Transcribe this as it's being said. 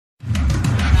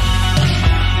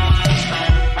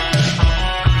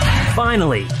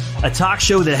Finally, a talk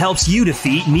show that helps you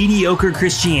defeat mediocre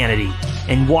Christianity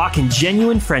and walk in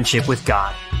genuine friendship with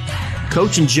God.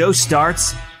 Coach and Joe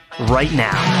starts right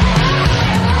now.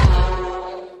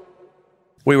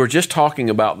 We were just talking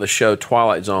about the show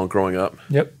Twilight Zone growing up.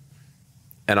 Yep.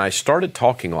 And I started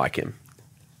talking like him.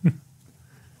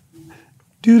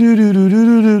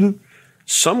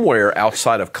 Somewhere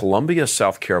outside of Columbia,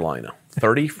 South Carolina,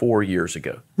 34 years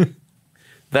ago.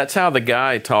 That's how the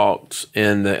guy talks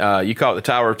in the, you call it the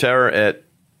Tower of Terror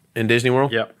in Disney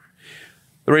World? Yep.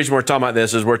 The reason we're talking about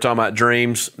this is we're talking about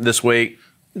dreams this week.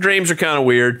 Dreams are kind of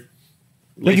weird.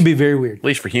 They can be very weird. At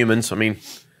least for humans. I mean,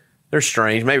 they're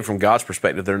strange. Maybe from God's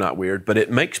perspective, they're not weird. But it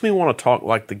makes me want to talk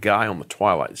like the guy on the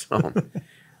Twilight Zone,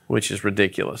 which is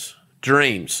ridiculous.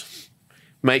 Dreams.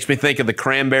 Makes me think of the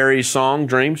Cranberries song,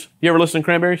 Dreams. You ever listen to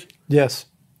Cranberries? Yes,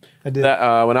 I did.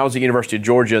 When I was at University of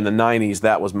Georgia in the 90s,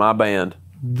 that was my band.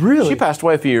 Really? She passed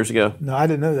away a few years ago. No, I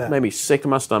didn't know that. Made me sick to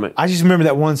my stomach. I just remember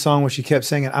that one song where she kept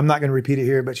singing. I'm not going to repeat it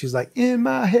here, but she's like, in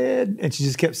my head. And she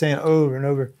just kept saying it over and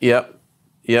over. Yep.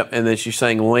 And then she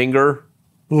sang Linger.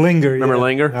 Linger. Remember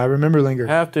Linger? I remember Linger.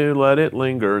 Have to let it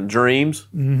linger. Dreams.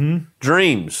 Mm-hmm.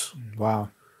 Dreams. Wow.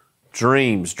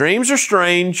 Dreams. Dreams are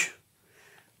strange,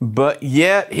 but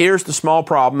yet here's the small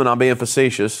problem, and I'm being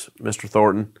facetious, Mr.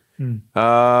 Thornton.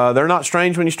 They're not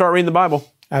strange when you start reading the Bible.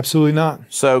 Absolutely not.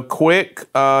 So quick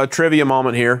trivia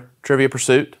moment here, Trivia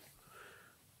Pursuit,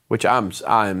 which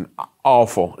I'm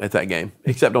awful at that game,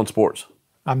 except on sports.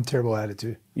 I'm terrible at it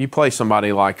too. You play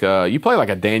somebody like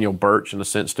a Daniel Birch, an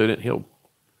Ascent student, he'll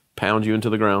pound you into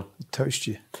the ground. Toast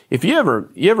you. If you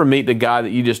ever meet the guy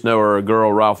that you just know or a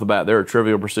girl right off the bat, they're a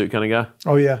Trivial Pursuit kind of guy.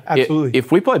 Oh yeah, absolutely.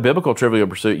 If we play biblical Trivial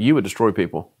Pursuit, you would destroy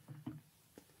people.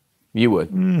 You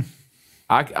would.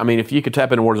 I mean, if you could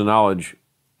tap into words of knowledge,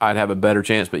 I'd have a better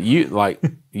chance. But you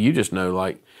just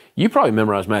know, you probably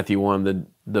memorized Matthew 1,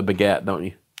 the begat, don't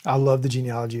you? I love the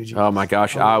genealogy of Jesus. Oh my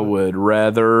gosh, I would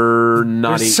rather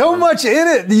not. There's so much in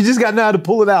it. You just got to know how to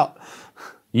pull it out.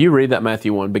 You read that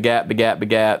Matthew 1, begat, begat,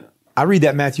 begat. I read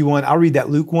that Matthew 1, I'll read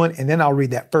that Luke 1, and then I'll read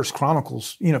that First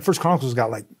Chronicles. First Chronicles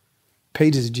got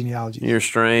pages of genealogy. You're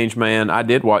strange, man. I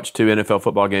did watch 2 NFL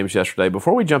football games yesterday.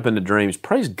 Before we jump into dreams,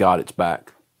 praise God it's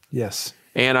back. Yes.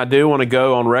 And I do want to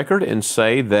go on record and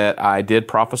say that I did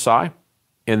prophesy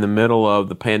in the middle of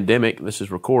the pandemic, this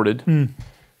is recorded,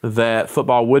 that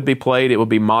football would be played, it would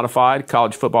be modified.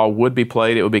 College football would be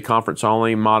played, it would be conference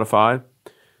only, modified.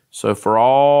 So for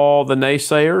all the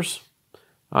naysayers,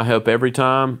 I hope every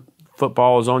time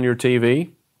football is on your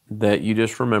TV that you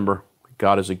just remember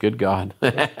God is a good God.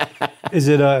 Is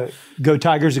it go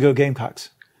Tigers or go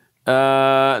Gamecocks?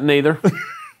 Neither.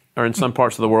 Or in some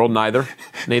parts of the world, neither.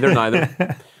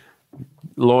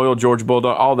 Loyal Georgia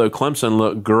Bulldog, although Clemson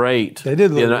looked great. They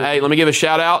did look good. Hey, let me give a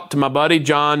shout out to my buddy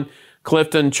John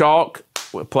Clifton Chalk.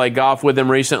 We played golf with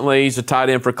him recently. He's a tight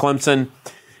end for Clemson.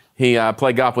 He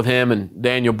played golf with him and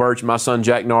Daniel Birch, my son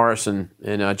Jack Norris, and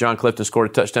John Clifton scored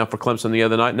a touchdown for Clemson the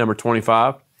other night, number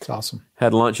 25. That's awesome.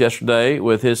 Had lunch yesterday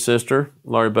with his sister,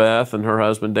 Laurie Beth, and her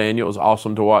husband Daniel. It was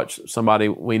awesome to watch somebody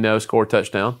we know score a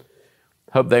touchdown.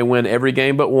 Hope they win every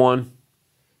game but one.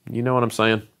 You know what I'm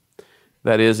saying?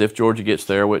 That is, if Georgia gets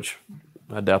there, which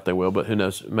I doubt they will, but who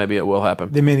knows? Maybe it will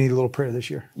happen. They may need a little prayer this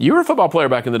year. You were a football player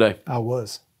back in the day. I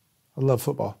was. I love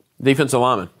football. Defensive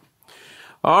lineman.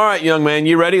 All right, young man,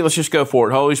 you ready? Let's just go for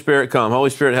it. Holy Spirit, come. Holy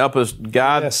Spirit, help us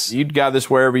guide. Yes. You guide this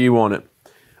wherever you want it.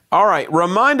 All right,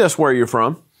 remind us where you're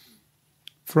from.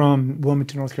 From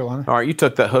Wilmington, North Carolina. All right, you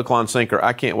took that hook, line, sinker.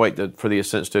 I can't wait for the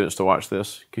Ascent students to watch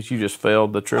this because you just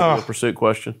failed the Trivial Pursuit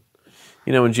question.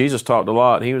 When Jesus talked a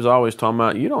lot, he was always talking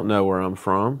about, you don't know where I'm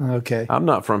from. Okay. I'm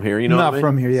not from here. You know what I mean? Not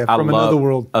from here, yeah. I From love another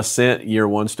world. Ascent year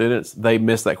 1 students. They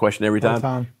miss that question every All the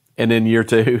time. time. And then year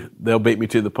 2, they'll beat me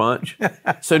to the punch.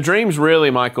 So dreams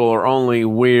really, Michael, are only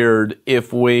weird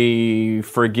if we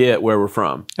forget where we're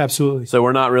from. Absolutely. So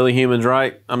we're not really humans,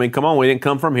 right? I mean, come on, we didn't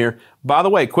come from here. By the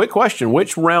way, quick question.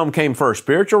 Which realm came first,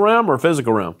 spiritual realm or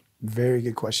physical realm? Very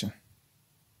good question.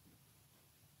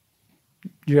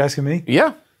 You're asking me?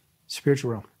 Yeah.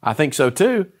 Spiritual realm. I think so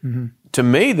too. Mm-hmm. To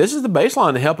me, this is the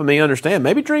baseline to helping me understand.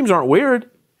 Maybe dreams aren't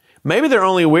weird. Maybe they're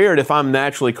only weird if I'm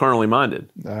naturally carnally minded.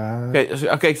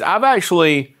 Okay. So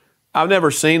I've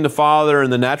never seen the Father in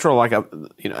the natural.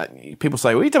 People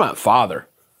say, "What are you talking about, Father?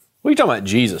 What are you talking about,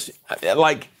 Jesus?"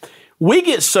 We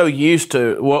get so used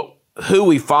to who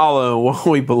we follow and what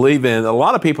we believe in. A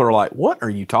lot of people are like, "What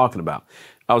are you talking about?"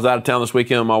 I was out of town this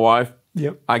weekend with my wife.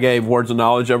 Yep. I gave words of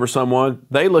knowledge over someone.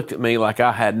 They looked at me like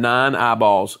I had 9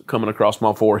 eyeballs coming across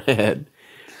my forehead.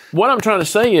 What I'm trying to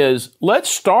say is, let's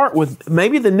start with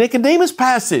maybe the Nicodemus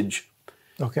passage.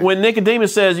 Okay. When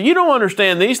Nicodemus says, you don't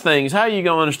understand these things, how are you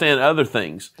going to understand other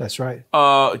things? That's right.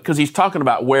 Because he's talking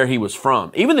about where he was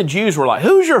from. Even the Jews were like,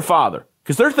 who's your father?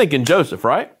 Because they're thinking Joseph,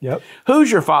 right? Yep.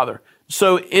 Who's your father?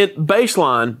 So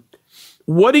baseline,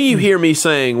 what do you hear me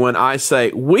saying when I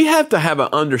say we have to have an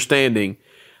understanding?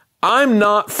 I'm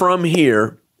not from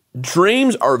here.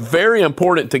 Dreams are very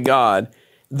important to God.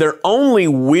 They're only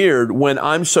weird when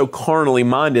I'm so carnally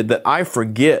minded that I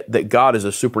forget that God is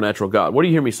a supernatural God. What do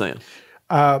you hear me saying?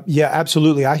 Yeah,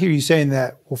 absolutely. I hear you saying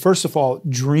that. Well, first of all,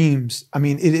 dreams, I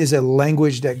mean, it is a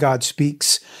language that God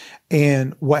speaks.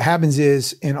 And what happens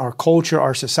is in our culture,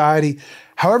 our society,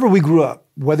 however we grew up,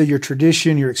 whether your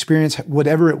tradition, your experience,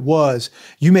 whatever it was,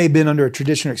 you may have been under a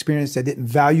tradition or experience that didn't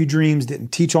value dreams, didn't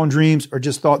teach on dreams, or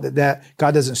just thought that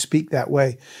God doesn't speak that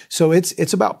way. So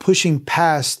it's about pushing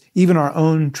past even our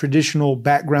own traditional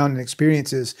background and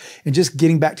experiences and just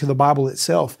getting back to the Bible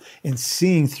itself and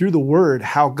seeing through the Word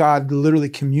how God literally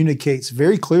communicates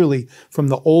very clearly from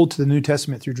the Old to the New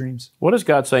Testament through dreams. What does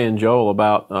God say in Joel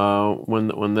about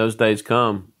when those days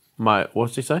come?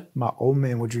 What's he say? My old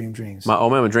man would dream dreams. My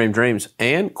old man would dream dreams.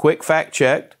 And quick fact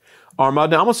checked,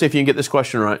 Armand, I'm going to see if you can get this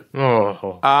question right.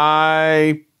 Oh.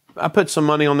 I put some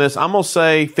money on this. I'm going to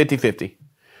say 50-50.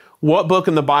 What book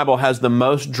in the Bible has the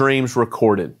most dreams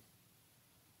recorded?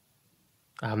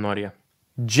 I have no idea.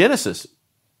 Genesis.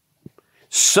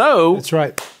 So, That's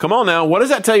right. Come on now. What does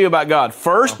that tell you about God?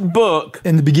 First book.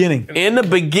 In the beginning. In the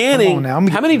beginning. Come on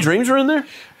now. How many dreams are in there?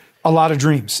 A lot of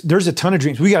dreams. There's a ton of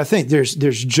dreams. We got to think. There's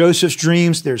Joseph's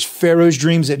dreams. There's Pharaoh's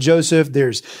dreams at Joseph.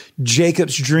 There's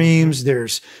Jacob's dreams.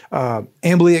 There's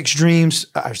Amalek's dreams.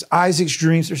 There's Isaac's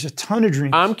dreams. There's a ton of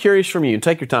dreams. I'm curious from you.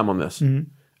 Take your time on this. Mm-hmm.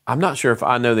 I'm not sure if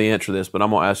I know the answer to this, but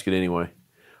I'm going to ask it anyway.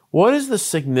 What is the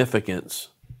significance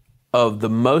of the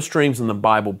most dreams in the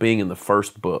Bible being in the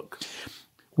first book?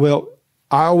 Well,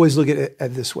 I always look at it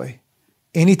this way.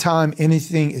 Anytime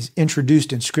anything is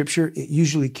introduced in Scripture, it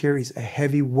usually carries a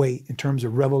heavy weight in terms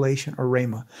of revelation or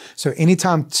rhema. So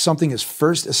anytime something is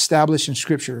first established in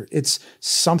Scripture, it's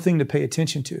something to pay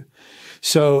attention to.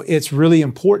 So it's really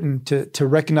important to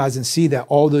recognize and see that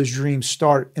all those dreams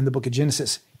start in the book of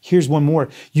Genesis. Here's one more.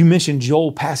 You mentioned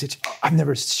Joel passage. I've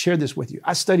never shared this with you.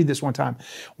 I studied this one time.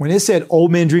 When it said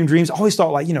old men dream dreams, I always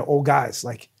thought like, old guys.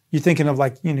 Like you're thinking of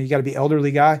like, you got to be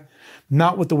elderly guy.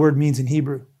 Not what the word means in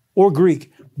Hebrew or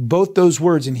Greek. Both those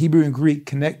words in Hebrew and Greek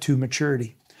connect to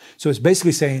maturity. So it's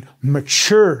basically saying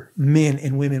mature men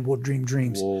and women will dream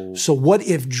dreams. Whoa. So what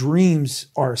if dreams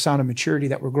are a sign of maturity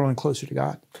that we're growing closer to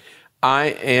God?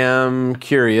 I am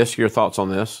curious your thoughts on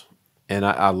this. And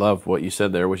I love what you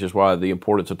said there, which is why the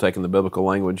importance of taking the biblical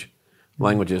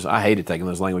languages. I hated taking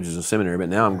those languages in seminary, but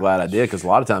now I'm glad I did, because a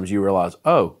lot of times you realize,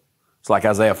 it's like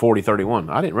Isaiah 40:31.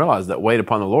 I didn't realize that wait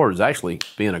upon the Lord is actually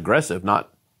being aggressive,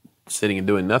 not sitting and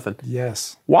doing nothing.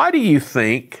 Yes. Why do you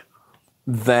think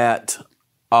that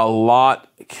not a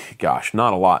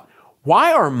lot,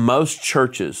 why are most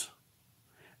churches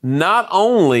not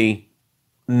only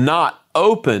not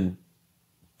open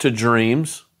to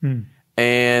dreams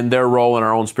and their role in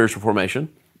our own spiritual formation,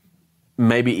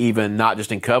 maybe even not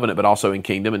just in covenant, but also in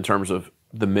kingdom in terms of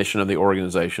the mission of the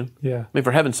organization? Yeah. I mean,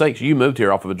 for heaven's sakes, you moved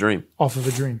here off of a dream. Off of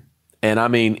a dream. And I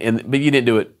mean, but you didn't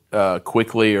do it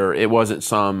quickly, or it wasn't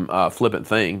some flippant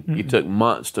thing. You took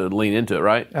months to lean into it,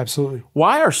 right? Absolutely.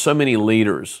 Why are so many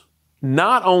leaders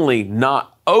not only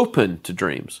not open to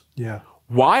dreams,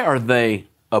 why are they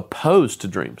opposed to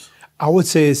dreams? I would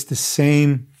say it's the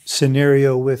same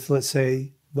scenario with, let's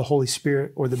say, the Holy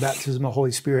Spirit or the baptism of the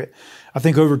Holy Spirit. I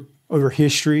think over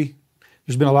history,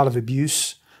 there's been a lot of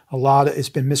abuse. It's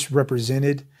been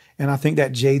misrepresented. And I think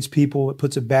that jades people. It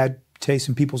puts a bad taste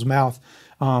in people's mouth.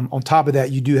 On top of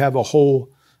that, you do have a whole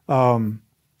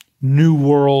new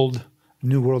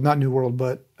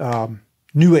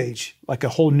age, like a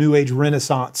whole new age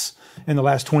renaissance in the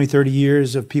last 20, 30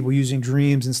 years of people using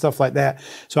dreams and stuff like that.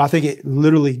 So I think it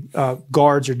literally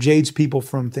guards or jades people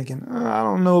from thinking, I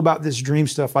don't know about this dream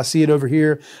stuff. I see it over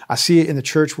here. I see it in the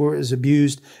church where it is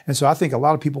abused. And so I think a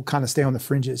lot of people kind of stay on the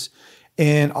fringes.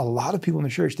 And a lot of people in the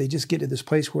church, they just get to this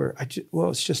place where,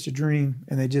 it's just a dream,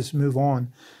 and they just move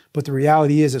on. But the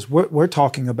reality is what we're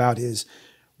talking about is,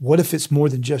 what if it's more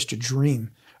than just a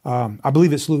dream? I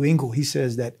believe it's Lou Engle. He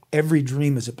says that every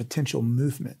dream is a potential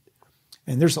movement.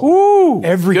 And there's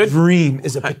every dream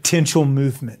is a potential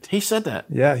movement. He said that.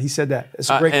 Yeah, he said that. It's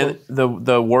a great quote.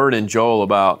 The word in Joel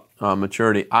about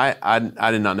maturity,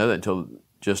 I did not know that until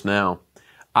just now.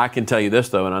 I can tell you this,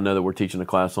 though, and I know that we're teaching a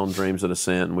class on dreams at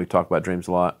Ascent, and we talk about dreams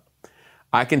a lot.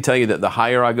 I can tell you that the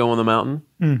higher I go on the mountain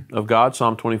of God,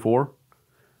 Psalm 24,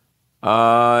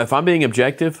 if I'm being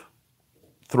objective,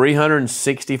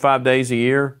 365 days a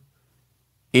year,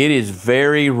 It is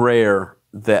very rare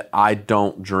that I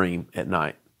don't dream at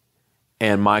night.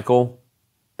 And Michael,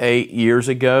 8 years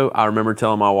ago, I remember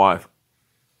telling my wife,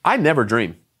 I never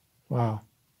dream. Wow.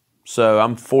 So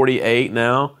I'm 48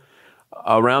 now.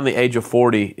 Around the age of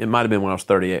 40, it might have been when I was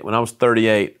 38. When I was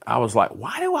 38, I was like,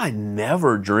 why do I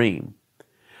never dream?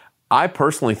 I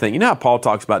personally think, you know how Paul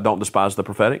talks about don't despise the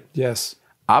prophetic? Yes.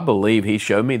 I believe he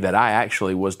showed me that I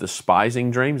actually was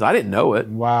despising dreams. I didn't know it.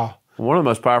 Wow. One of the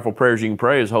most powerful prayers you can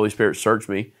pray is, Holy Spirit, search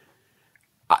me.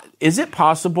 Is it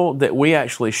possible that we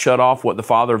actually shut off what the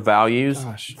Father values,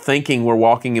 thinking we're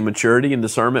walking in maturity and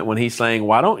discernment when he's saying,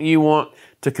 why don't you want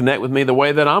to connect with me the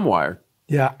way that I'm wired?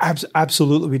 Yeah,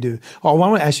 absolutely we do. Oh, I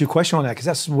want to ask you a question on that because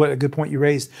that's what a good point you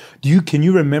raised. Can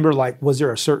you remember, like, was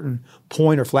there a certain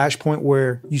point or flash point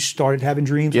where you started having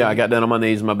dreams? Yeah, I got down on my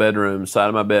knees in my bedroom, side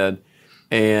of my bed,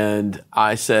 and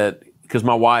I said, because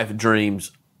my wife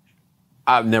dreams,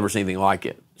 I've never seen anything like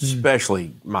it,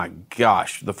 especially, my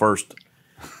gosh, the first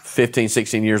 15,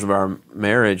 16 years of our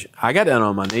marriage. I got down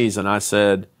on my knees and I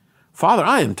said, Father,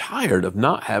 I am tired of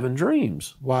not having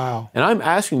dreams. Wow. And I'm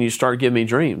asking you to start giving me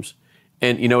dreams.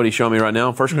 And you know what he's showing me right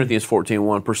now? 1 Corinthians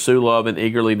 14:1, pursue love and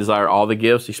eagerly desire all the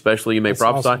gifts, especially you may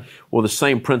prophesy. Awesome. Well, the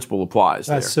same principle applies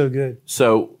there. That's so good.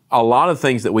 So a lot of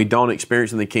things that we don't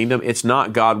experience in the kingdom, it's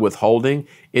not God withholding.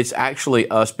 It's actually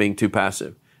us being too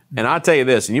passive. And I tell you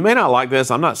this, and you may not like this,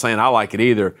 I'm not saying I like it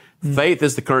either. Faith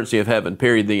is the currency of heaven,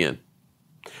 period, the end.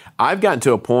 I've gotten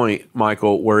to a point,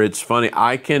 Michael, where it's funny.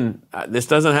 This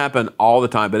doesn't happen all the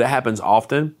time, but it happens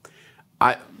often.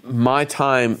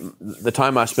 The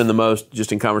time I spend the most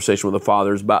just in conversation with the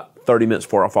Father is about 30 minutes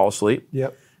before I fall asleep.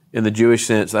 Yep. In the Jewish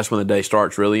sense, that's when the day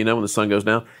starts, really, when the sun goes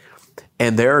down.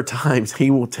 And there are times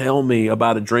he will tell me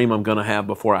about a dream I'm going to have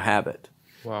before I have it.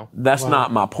 Wow. That's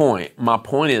not my point. My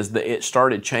point is that it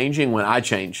started changing when I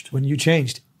changed. When you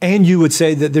changed. And you would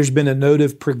say that there's been a note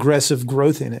of progressive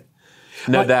growth in it.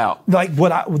 No doubt. Like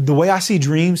the way I see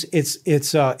dreams,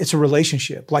 it's a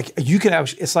relationship. Like you can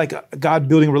it's like a God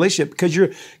building a relationship because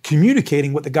you're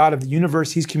communicating with the God of the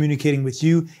universe. He's communicating with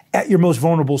you at your most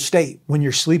vulnerable state when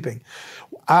you're sleeping.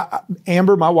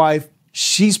 Amber, my wife,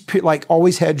 she's like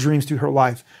always had dreams through her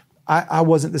life. I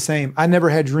wasn't the same. I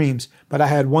never had dreams, but I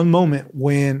had one moment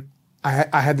when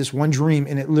I had this one dream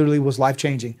and it literally was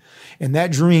life-changing. And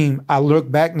that dream, I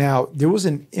look back now, there was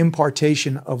an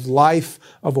impartation of life,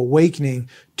 of awakening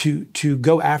to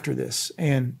go after this.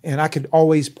 And I could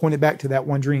always point it back to that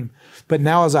one dream. But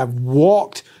now as I've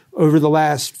walked over the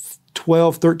last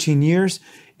 12, 13 years,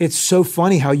 it's so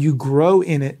funny how you grow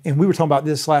in it. And we were talking about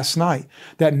this last night,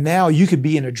 that now you could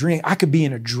be in a dream. I could be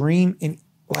in a dream and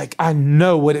like, I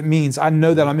know what it means. I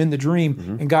know that I'm in the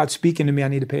dream and God's speaking to me. I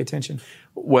need to pay attention.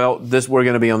 Well, we're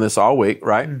going to be on this all week,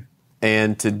 right?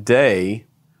 And today,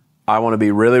 I want to be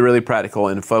really, really practical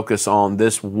and focus on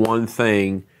this one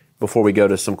thing before we go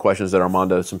to some questions that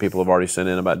Armando, some people have already sent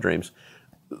in about dreams.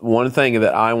 One thing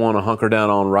that I want to hunker down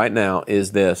on right now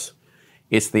is this.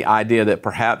 It's the idea that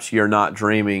perhaps you're not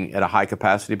dreaming at a high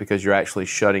capacity because you're actually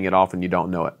shutting it off and you don't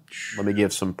know it. Let me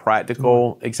give some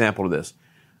practical example of this.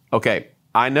 Okay,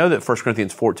 I know that 1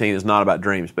 Corinthians 14 is not about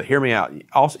dreams, but hear me out.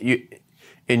 Also,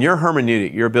 in your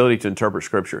hermeneutic, your ability to interpret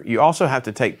Scripture, you also have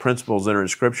to take principles that are in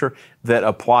Scripture that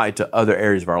apply to other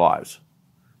areas of our lives.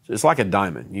 So it's like a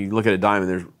diamond. You look at a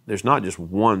diamond, there's not just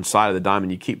one side of the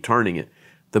diamond. You keep turning it.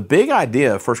 The big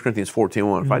idea of 1 Corinthians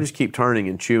 14:1, if I just keep turning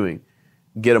and chewing,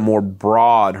 get a more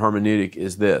broad hermeneutic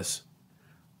is this.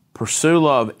 Pursue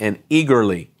love and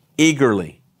eagerly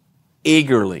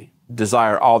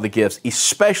desire all the gifts,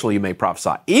 especially you may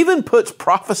prophesy. Even puts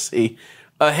prophecy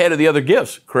ahead of the other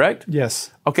gifts, correct?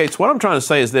 Yes. Okay, so what I'm trying to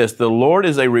say is this. The Lord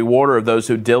is a rewarder of those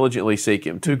who diligently seek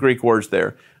Him. Two Greek words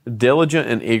there, diligent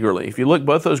and eagerly. If you look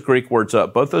both those Greek words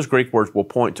up, both those Greek words will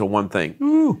point to one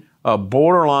thing, a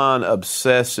borderline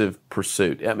obsessive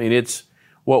pursuit. I mean, it's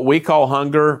what we call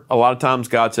hunger. A lot of times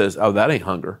God says, oh, that ain't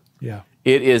hunger. Yeah.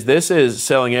 This is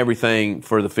selling everything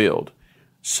for the field.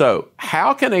 So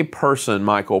how can a person,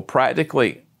 Michael,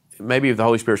 practically, maybe if the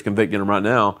Holy Spirit's convicting them right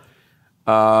now,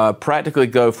 practically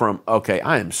go from, okay,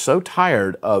 I am so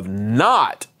tired of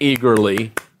not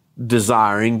eagerly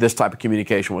desiring this type of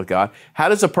communication with God. How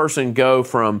does a person go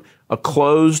from a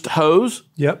closed hose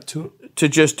to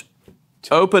just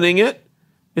opening it?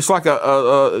 It's like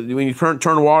when you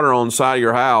turn water on the side of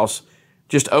your house,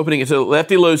 Just opening it to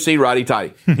lefty-loosey,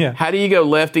 righty-tighty. Yeah. How do you go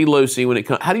lefty-loosey when it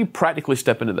comes? How do you practically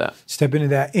step into that? Step into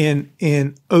that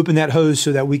and open that hose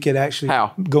so that we could actually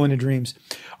go into dreams.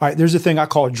 All right, there's a thing I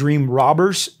call dream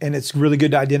robbers, and it's really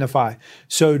good to identify.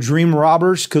 So dream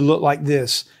robbers could look like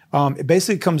this. It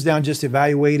basically comes down just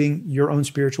evaluating your own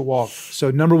spiritual walk.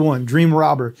 So number one, dream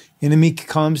robber. Enemy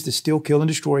comes to steal, kill, and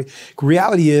destroy.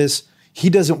 Reality is, he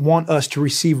doesn't want us to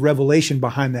receive revelation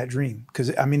behind that dream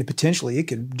because, potentially it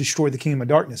could destroy the kingdom of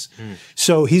darkness.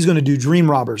 So he's going to do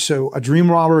dream robbers. So a dream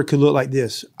robber could look like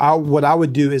this. What I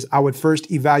would do is I would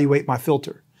first evaluate my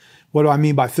filter. What do I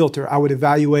mean by filter? I would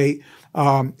evaluate,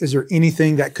 is there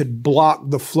anything that could block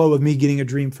the flow of me getting a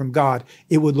dream from God?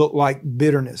 It would look like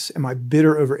bitterness. Am I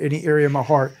bitter over any area of my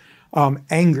heart?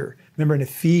 Anger. Remember in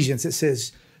Ephesians, it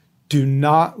says, do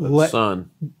not let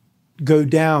go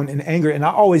down in anger. And I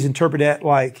always interpret that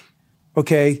like,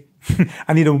 okay,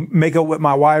 I need to make up with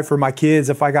my wife or my kids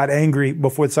if I got angry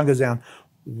before the sun goes down.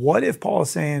 What if Paul is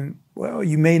saying, well,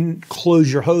 you may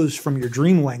close your hose from your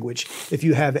dream language if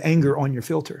you have anger on your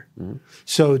filter.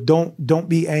 So don't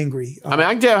be angry. I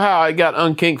can tell you how it got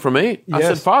unkinked for me. I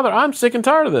said, Father, I'm sick and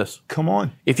tired of this. Come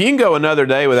on. If you can go another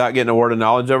day without getting a word of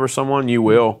knowledge over someone, you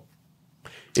will.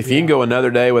 If you can go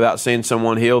another day without seeing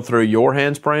someone healed through your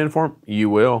hands praying for them, you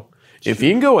will. If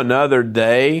you can go another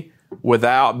day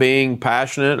without being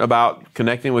passionate about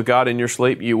connecting with God in your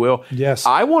sleep, you will. Yes.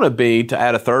 I want to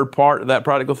add a third part of that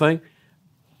practical thing.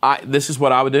 This is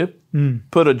what I would do.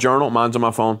 Put a journal, mine's on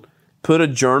my phone. Put a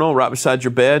journal right beside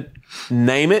your bed.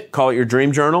 Name it, call it your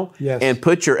dream journal. Yes. And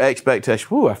put your expectation.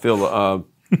 Whew, I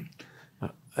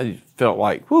felt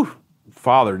like,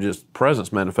 Father, just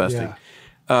presence manifesting.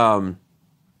 Yeah.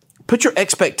 Put your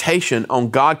expectation on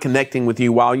God connecting with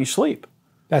you while you sleep.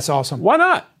 That's awesome. Why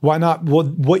not? Why not? Well,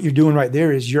 what you're doing right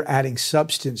there is you're adding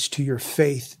substance to your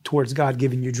faith towards God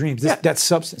giving you dreams. That's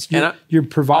substance. You're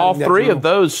providing all that three journal. of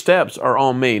those steps are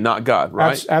on me, not God,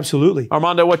 right? Absolutely.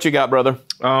 Armando, what you got, brother?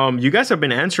 You guys have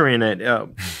been answering it.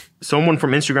 Someone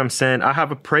from Instagram said, I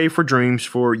have prayed for dreams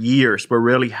for years, but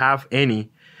rarely have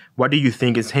any. What do you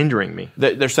think is hindering me?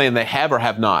 They're saying they have or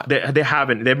have not. They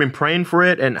haven't. They've been praying for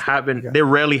it and haven't. Yeah. They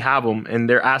rarely have them, and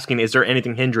they're asking, "Is there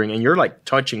anything hindering?" And you're like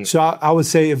touching. So I would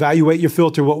say evaluate your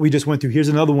filter. What we just went through. Here's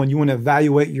another one. You want to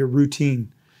evaluate your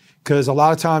routine, because a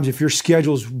lot of times if your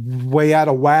schedule's way out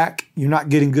of whack, you're not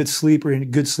getting good sleep or in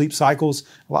good sleep cycles.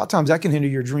 A lot of times that can hinder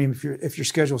your dream if your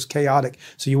schedule's chaotic.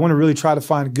 So you want to really try to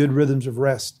find good rhythms of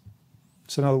rest.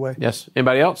 It's another way. Yes.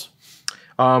 Anybody else?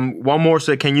 One more.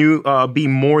 So can you be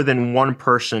more than one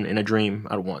person in a dream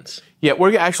at once? Yeah,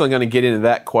 we're actually going to get into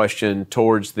that question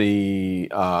towards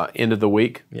the end of the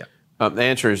week. Yeah. The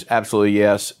answer is absolutely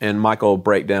yes. And Michael will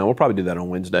break down. We'll probably do that on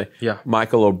Wednesday. Yeah.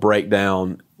 Michael will break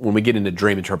down when we get into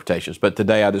dream interpretations. But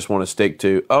today I just want to stick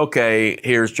to, okay,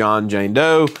 here's John, Jane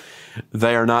Doe.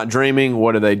 They are not dreaming.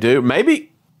 What do they do? Maybe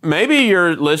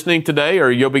you're listening today, or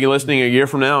you'll be listening a year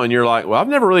from now, and you're like, well, I've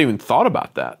never really even thought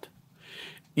about that.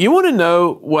 You want to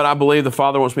know what I believe the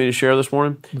Father wants me to share this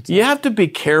morning? You have to be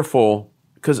careful,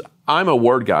 because I'm a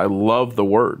word guy. I love the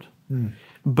word.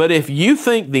 But if you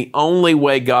think the only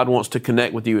way God wants to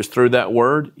connect with you is through that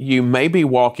word, you may be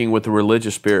walking with the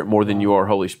religious spirit more than you are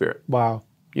Holy Spirit. Wow.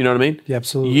 You know what I mean? Yeah,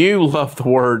 absolutely. You love the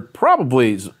word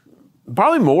probably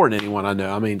more than anyone I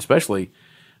know. I mean, especially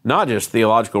not just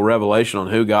theological revelation on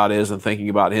who God is and thinking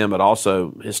about Him, but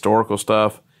also historical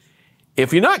stuff.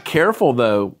 If you're not careful,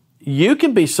 though, you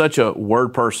can be such a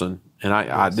word person,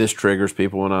 and this triggers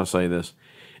people when I say this,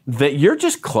 that you're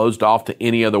just closed off to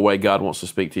any other way God wants to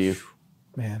speak to you.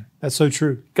 Man, that's so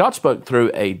true. God spoke through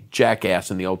a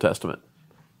jackass in the Old Testament,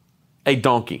 a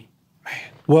donkey. Man,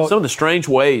 well, some of the strange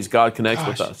ways God connects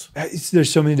with us.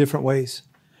 There's so many different ways.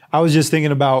 I was just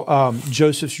thinking about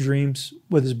Joseph's dreams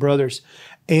with his brothers.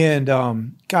 And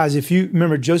guys, if you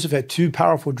remember, Joseph had two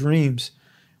powerful dreams.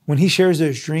 When he shares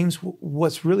those dreams,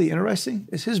 what's really interesting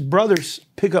is his brothers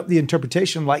pick up the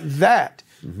interpretation like that.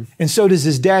 Mm-hmm. And so does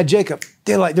his dad, Jacob.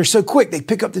 They're so quick, they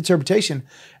pick up the interpretation.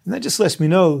 And that just lets me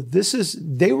know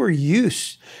they were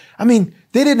used. I mean,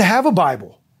 they didn't have a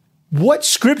Bible. What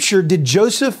scripture did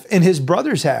Joseph and his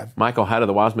brothers have? Michael, how did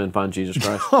the wise men find Jesus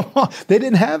Christ? They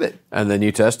didn't have it. And the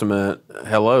New Testament,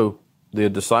 the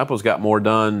disciples got more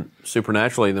done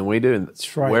supernaturally than we do.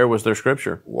 That's right. Where was their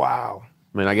scripture? Wow.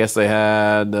 I mean, I guess they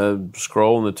had the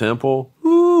scroll in the temple.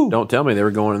 Ooh. Don't tell me they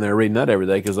were going in there reading that every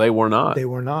day, because they were not. They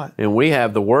were not. And we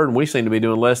have the word, and we seem to be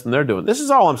doing less than they're doing. This is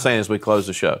all I'm saying as we close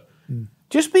the show.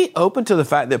 Just be open to the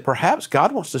fact that perhaps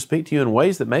God wants to speak to you in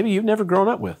ways that maybe you've never grown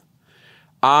up with.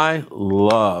 I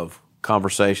love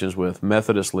conversations with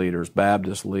Methodist leaders,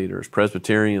 Baptist leaders,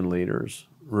 Presbyterian leaders,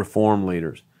 Reform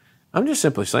leaders. I'm just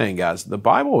simply saying, guys, the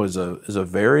Bible is a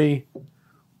very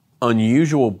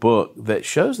unusual book that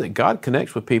shows that God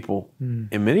connects with people in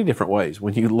many different ways.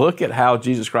 When you look at how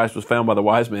Jesus Christ was found by the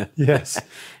wise men, Yes.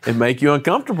 it make you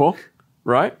uncomfortable,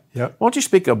 right? Yep. Why don't you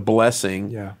speak a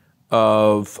blessing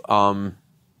of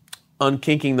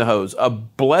unkinking the hose, a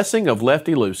blessing of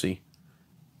Lefty Lucy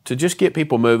to just get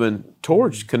people moving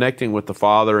towards connecting with the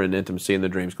Father and intimacy in the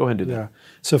dreams. Go ahead and do that. Yeah.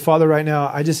 So, Father, right now,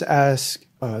 I just ask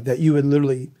that you would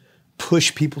literally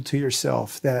push people to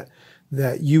yourself, that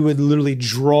you would literally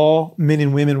draw men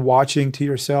and women watching to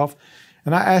yourself.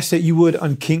 And I ask that you would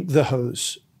unkink the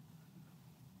hose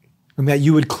and that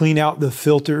you would clean out the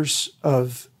filters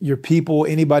of your people,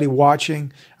 anybody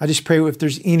watching. I just pray if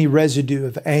there's any residue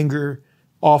of anger,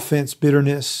 offense,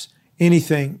 bitterness,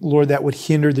 anything, Lord, that would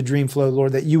hinder the dream flow,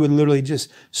 Lord, that you would literally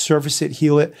just surface it,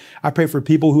 heal it. I pray for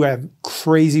people who have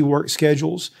crazy work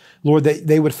schedules, Lord, that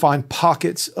they would find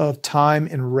pockets of time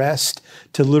and rest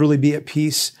to literally be at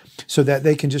peace so that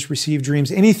they can just receive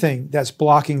dreams. Anything that's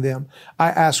blocking them, I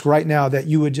ask right now that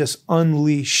you would just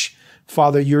unleash,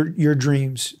 Father, your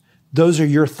dreams. Those are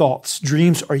your thoughts.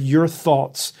 Dreams are your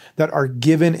thoughts that are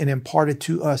given and imparted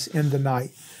to us in the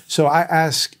night. So I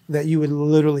ask that you would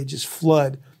literally just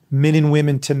flood men and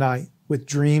women tonight with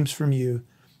dreams from you.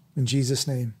 In Jesus'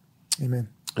 name, amen.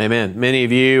 Amen. Many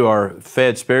of you are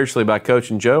fed spiritually by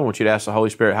Coach and Joe. I want you to ask the Holy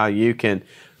Spirit how you can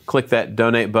click that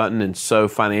donate button and sow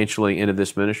financially into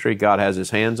this ministry. God has his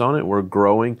hands on it. We're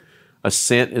growing.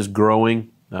 Ascent is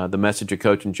growing. The message of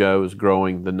Coach and Joe is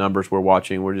growing. The numbers we're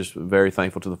watching, we're just very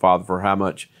thankful to the Father for how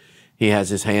much he has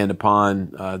his hand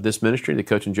upon this ministry, the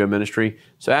Coach and Joe ministry.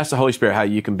 So ask the Holy Spirit how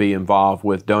you can be involved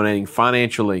with donating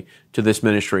financially to this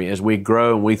ministry as we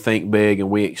grow and we think big and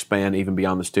we expand even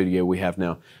beyond the studio we have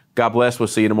now. God bless. We'll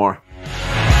see you tomorrow.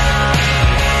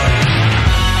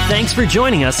 Thanks for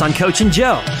joining us on Coach and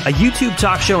Joe, a YouTube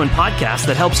talk show and podcast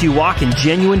that helps you walk in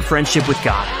genuine friendship with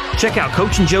God. Check out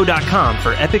coachandjoe.com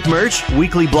for epic merch,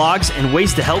 weekly blogs, and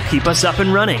ways to help keep us up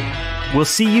and running. We'll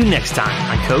see you next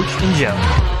time on Coach and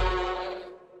Joe.